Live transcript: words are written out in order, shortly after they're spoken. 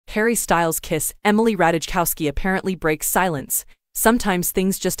Harry Styles' kiss. Emily Ratajkowski apparently breaks silence. Sometimes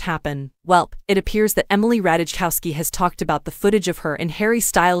things just happen. Well, it appears that Emily Ratajkowski has talked about the footage of her and Harry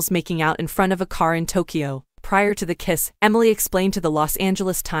Styles making out in front of a car in Tokyo. Prior to the kiss, Emily explained to the Los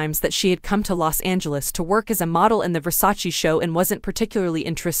Angeles Times that she had come to Los Angeles to work as a model in the Versace show and wasn't particularly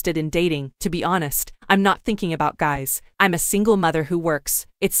interested in dating. To be honest, I'm not thinking about guys. I'm a single mother who works.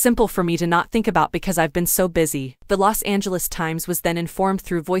 It's simple for me to not think about because I've been so busy. The Los Angeles Times was then informed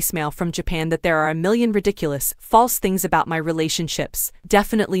through voicemail from Japan that there are a million ridiculous, false things about my relationships.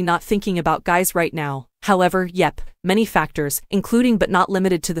 Definitely not thinking about guys right now. However, yep, many factors, including but not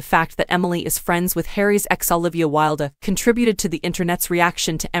limited to the fact that Emily is friends with Harry's ex Olivia Wilde, contributed to the internet's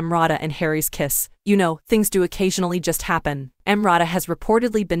reaction to Emrata and Harry's kiss. You know, things do occasionally just happen. Emrata has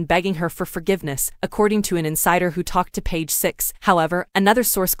reportedly been begging her for forgiveness, according to an insider who talked to Page 6. However, another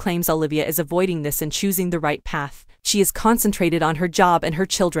source claims Olivia is avoiding this and choosing the right path. She is concentrated on her job and her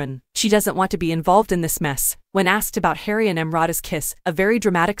children. She doesn't want to be involved in this mess. When asked about Harry and Emrata's kiss, a very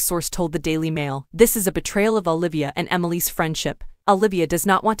dramatic source told the Daily Mail, "This is a betrayal of Olivia and Emily's friendship. Olivia does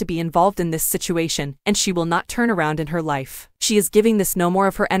not want to be involved in this situation, and she will not turn around in her life. She is giving this no more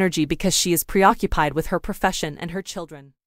of her energy because she is preoccupied with her profession and her children."